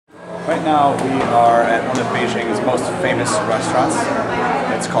Right now we are at one of Beijing's most famous restaurants.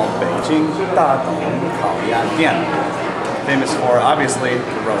 It's called Beijing Roast Duck. Famous for, obviously,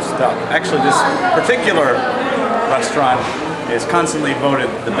 the roast duck. Actually, this particular restaurant is constantly voted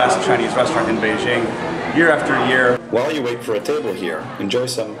the best Chinese restaurant in Beijing, year after year. While you wait for a table here, enjoy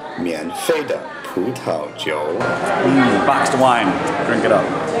some 免费的葡萄酒. Boxed wine. Drink it up.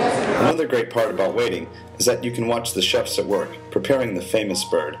 Another great part about waiting is that you can watch the chefs at work, preparing the famous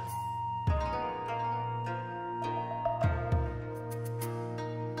bird.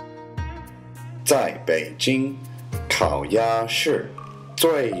 在北京，烤鸭是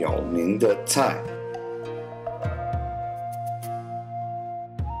最有名的菜。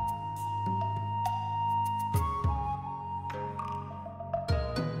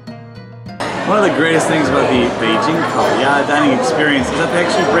 One of the greatest things about the Beijing烤鸭dining experience is that they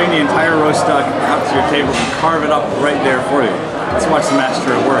actually bring the entire roast duck out to your table and carve it up right there for you. Let's watch the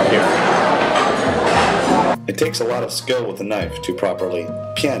master at work here. It takes a lot of skill with a knife to properly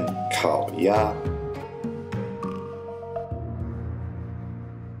片烤鸭.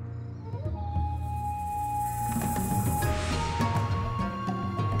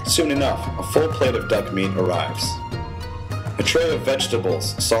 Soon enough, a full plate of duck meat arrives. A tray of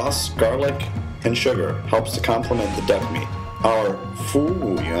vegetables, sauce, garlic, and sugar helps to complement the duck meat. Our 服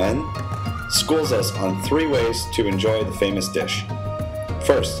务员 schools us on 3 ways to enjoy the famous dish.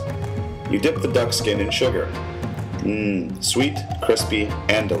 First, you dip the duck skin in sugar. Sweet, crispy,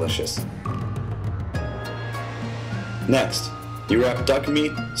 and delicious. Next, you wrap duck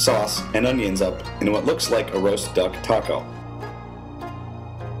meat, sauce, and onions up in what looks like a roast duck taco.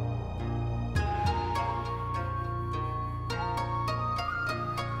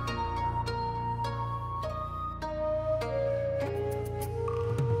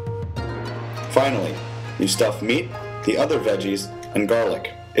 Finally, you stuff meat, the other veggies, and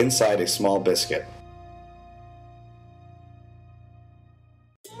garlic inside a small biscuit.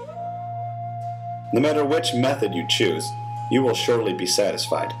 No matter which method you choose, you will surely be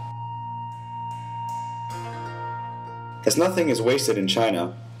satisfied. As nothing is wasted in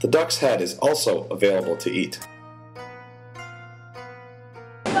China, the duck's head is also available to eat.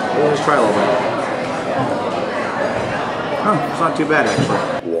 Let's try a little bit. Oh, it's not too bad actually.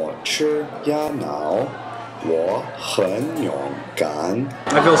 我吃鸭脑，我很勇敢.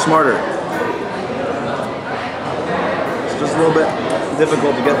 I feel smarter. It's just a little bit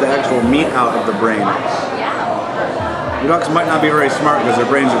difficult to get the actual meat out of the brain. The ducks might not be very smart because their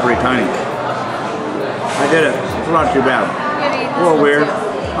brains are pretty tiny. I did it. It's not too bad. A little weird.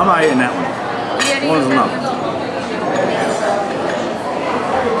 I'm not eating that one. One's enough.